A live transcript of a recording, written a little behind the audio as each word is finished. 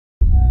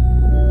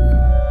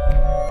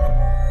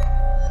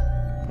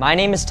My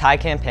name is Ty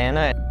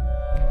Campana.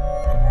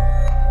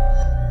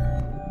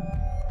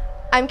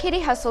 I'm Katie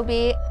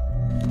Hesselby.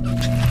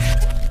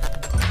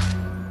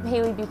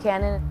 Haley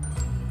Buchanan.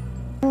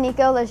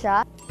 Nico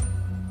Lejat.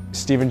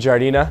 Stephen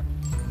Jardina.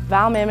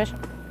 Val Mamish.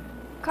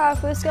 Cara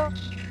Fusco.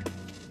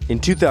 In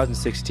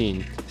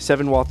 2016,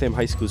 7 Waltham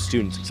High School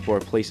students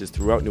explored places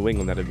throughout New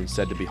England that have been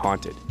said to be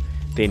haunted.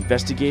 They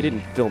investigated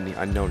and filmed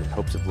the unknown in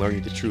hopes of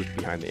learning the truth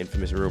behind the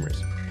infamous rumors.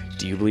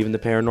 Do you believe in the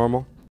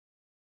paranormal?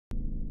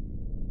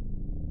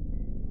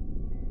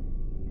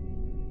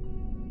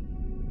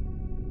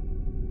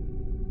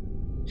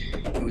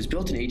 It was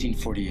built in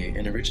 1848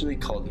 and originally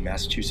called the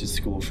Massachusetts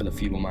School for the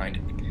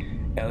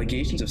Feeble-Minded.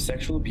 Allegations of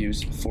sexual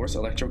abuse, forced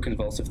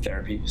electroconvulsive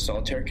therapy,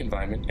 solitary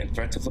confinement, and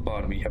threats of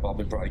lobotomy have all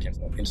been brought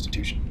against the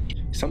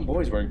institution. Some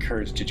boys were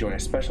encouraged to join a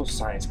special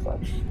science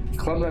club.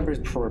 Club members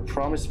were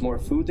promised more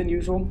food than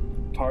usual,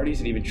 parties,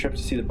 and even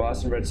trips to see the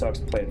Boston Red Sox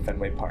play at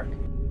Fenway Park.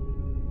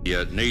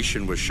 The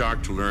nation was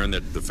shocked to learn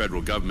that the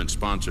federal government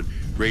sponsored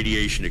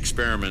radiation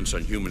experiments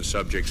on human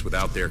subjects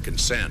without their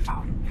consent.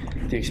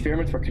 The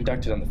experiments were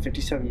conducted on the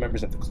 57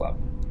 members of the club.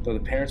 Though the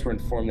parents were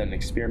informed that an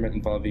experiment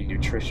involving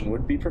nutrition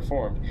would be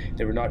performed,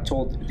 they were not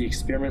told that the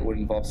experiment would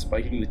involve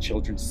spiking the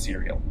children's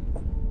cereal.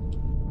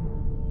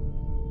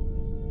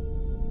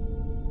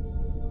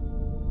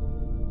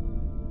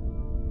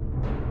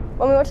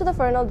 When we went to the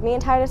Fernald, me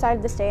and Ty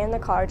decided to stay in the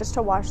car just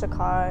to watch the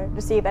car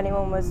to see if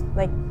anyone was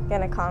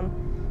gonna come.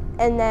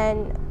 And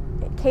then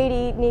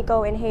Katie,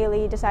 Nico, and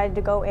Haley decided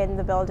to go in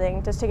the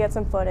building just to get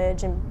some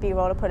footage and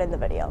B-roll to put in the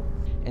video.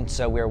 And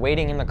so we were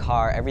waiting in the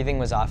car, everything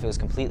was off, it was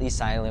completely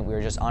silent, we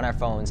were just on our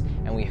phones,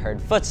 and we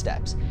heard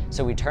footsteps.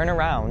 So we turned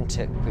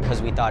around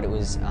because we thought it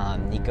was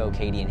Nico,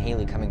 Katie, and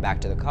Haley coming back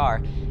to the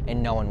car,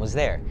 and no one was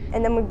there.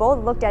 And then we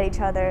both looked at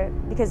each other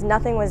because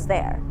nothing was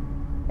there.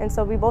 And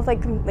so we both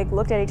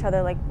looked at each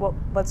other like,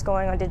 what's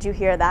going on, did you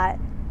hear that?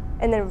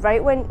 And then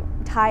right when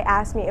Ty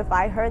asked me if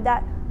I heard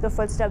that, the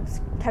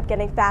footsteps kept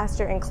getting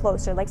faster and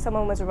closer, like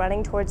someone was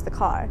running towards the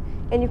car.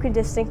 And you could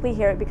distinctly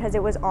hear it because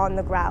it was on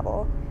the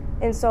gravel.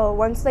 And so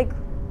once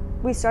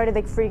we started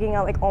freaking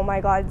out, oh my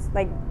God,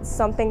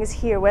 something's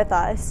here with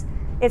us,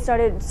 it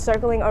started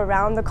circling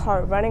around the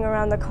car, running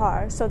around the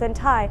car. So then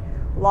Ty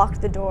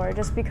locked the door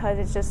just because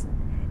it's just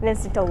an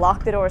instinct to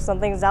lock the door,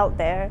 something's out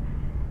there.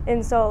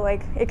 And so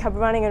it kept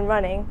running and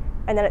running,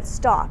 and then it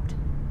stopped.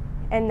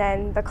 And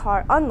then the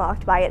car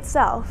unlocked by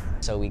itself.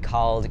 So we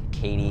called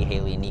Katie,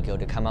 Haley, and Nico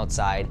to come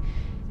outside,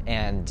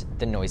 and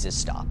the noises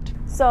stopped.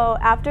 So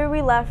after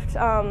we left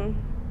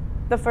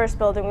the first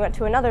building, we went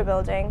to another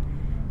building,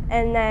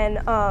 and then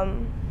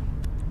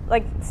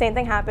same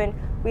thing happened.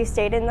 We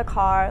stayed in the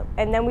car,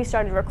 and then we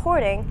started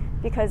recording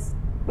because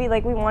we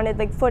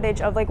wanted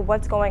footage of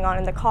what's going on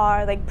in the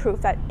car,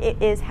 proof that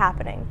it is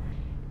happening.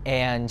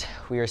 And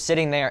we were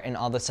sitting there, and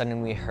all of a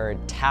sudden we heard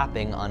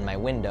tapping on my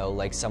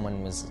window,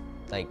 someone was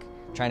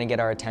trying to get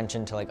our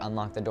attention to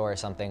unlock the door or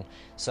something.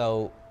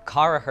 So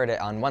Cara heard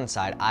it on one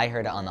side, I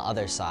heard it on the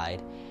other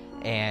side,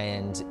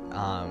 and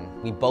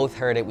we both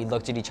heard it. We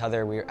looked at each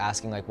other, we were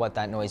asking what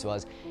that noise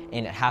was,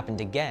 and it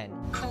happened again.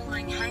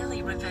 Calling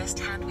Haley, reversed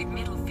hand with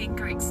middle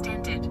finger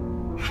extended,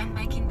 hand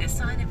making the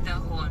sign of the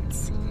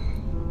horns.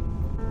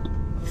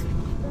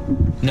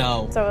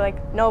 No. So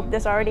nope,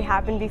 this already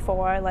happened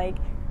before,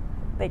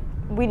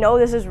 we know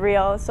this is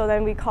real. So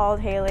then we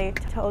called Haley,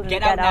 told her to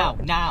get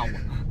out now.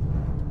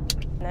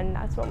 And then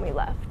that's when we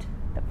left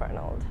the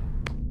Fernald.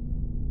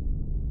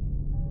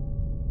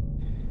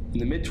 In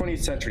the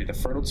mid-20th century, the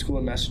Fernald School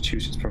in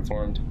Massachusetts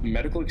performed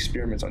medical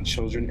experiments on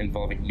children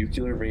involving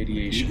nuclear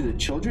radiation. Neither the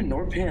children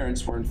nor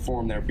parents were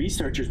informed that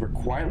researchers were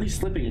quietly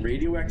slipping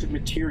radioactive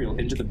material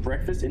into the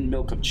breakfast and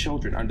milk of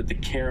children under the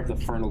care of the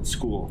Fernald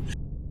School.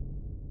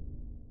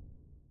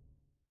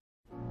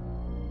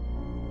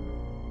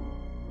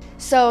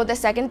 So the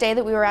second day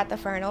that we were at the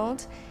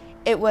Fernald,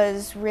 it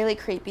was really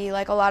creepy.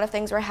 A lot of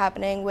things were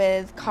happening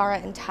with Cara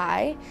and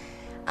Ty.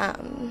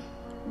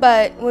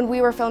 But when we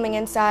were filming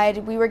inside,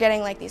 we were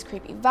getting these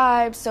creepy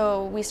vibes,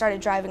 so we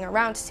started driving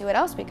around to see what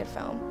else we could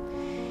film.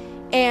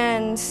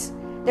 And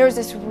there was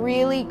this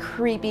really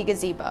creepy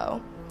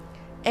gazebo.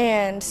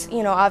 And,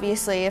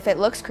 obviously if it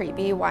looks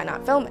creepy, why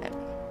not film it?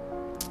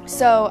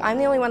 So I'm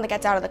the only one that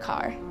gets out of the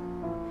car.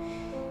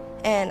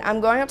 And I'm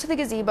going up to the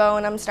gazebo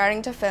and I'm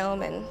starting to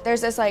film, and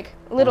there's this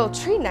little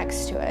tree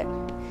next to it.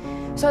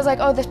 So I was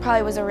oh, this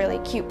probably was a really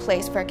cute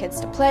place for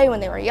kids to play when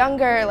they were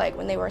younger,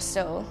 when they were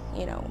still,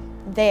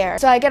 there.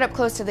 So I get up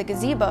close to the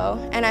gazebo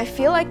and I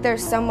feel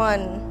there's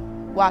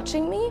someone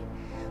watching me,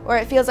 or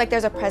it feels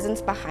there's a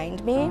presence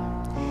behind me.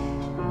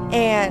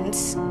 And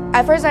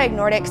at first I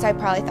ignored it because I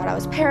probably thought I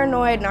was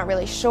paranoid, not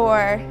really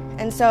sure.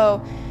 And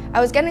so I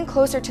was getting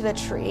closer to the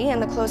tree,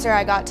 and the closer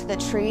I got to the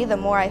tree, the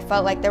more I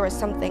felt there was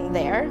something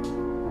there.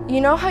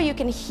 You know how you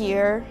can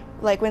hear,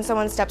 when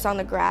someone steps on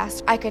the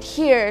grass? I could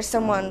hear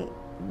someone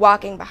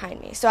walking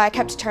behind me. So I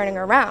kept turning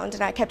around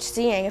and I kept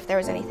seeing if there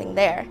was anything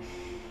there.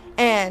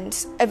 And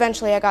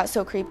eventually I got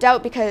so creeped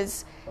out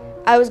because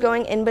I was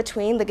going in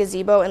between the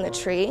gazebo and the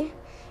tree,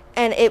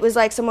 and it was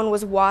like someone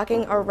was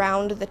walking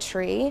around the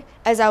tree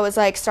as I was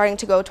like starting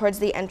to go towards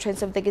the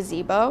entrance of the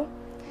gazebo.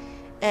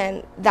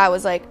 And that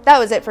was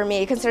it for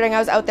me, considering I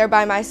was out there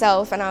by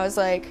myself and I was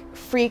like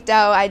freaked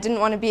out. I didn't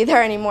want to be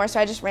there anymore, so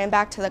I just ran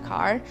back to the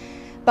car.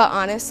 But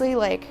honestly,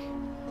 like,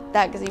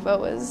 that gazebo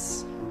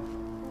was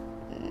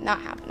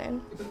not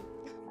happening.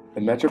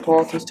 The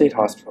Metropolitan State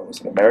Hospital was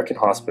an American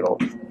hospital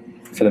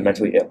for the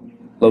mentally ill,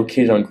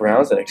 located on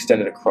grounds that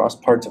extended across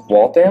parts of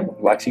Waltham,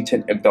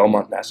 Lexington, and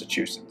Belmont,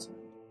 Massachusetts.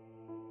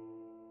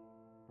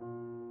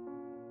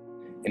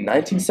 In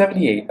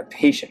 1978, a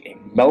patient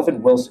named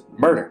Melvin Wilson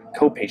murdered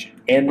co-patient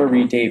Anne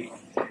Marie Davy,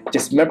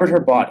 dismembered her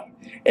body,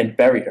 and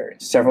buried her in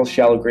several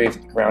shallow graves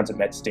in the grounds of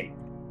Med State.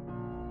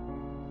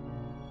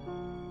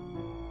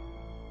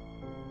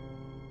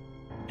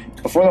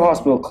 Before the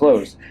hospital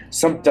closed,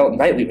 some dealt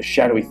nightly with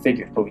shadowy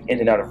figures moving in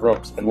and out of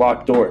rooms and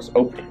locked doors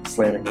opening and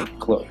slamming and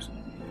closed.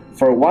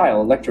 For a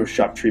while,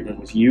 electroshock treatment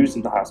was used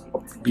in the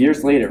hospital.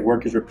 Years later,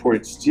 workers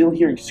reported still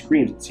hearing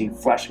screams and seeing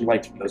flashing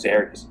lights from those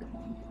areas.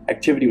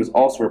 Activity was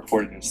also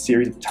reported in a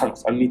series of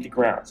tunnels underneath the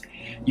grounds,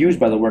 used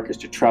by the workers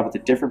to travel to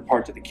different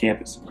parts of the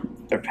campus.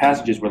 Their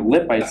passages were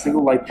lit by a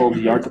single light bulb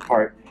yards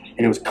apart,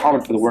 and it was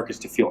common for the workers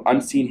to feel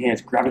unseen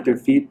hands grab at their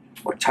feet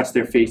or touch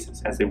their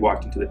faces as they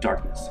walked into the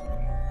darkness.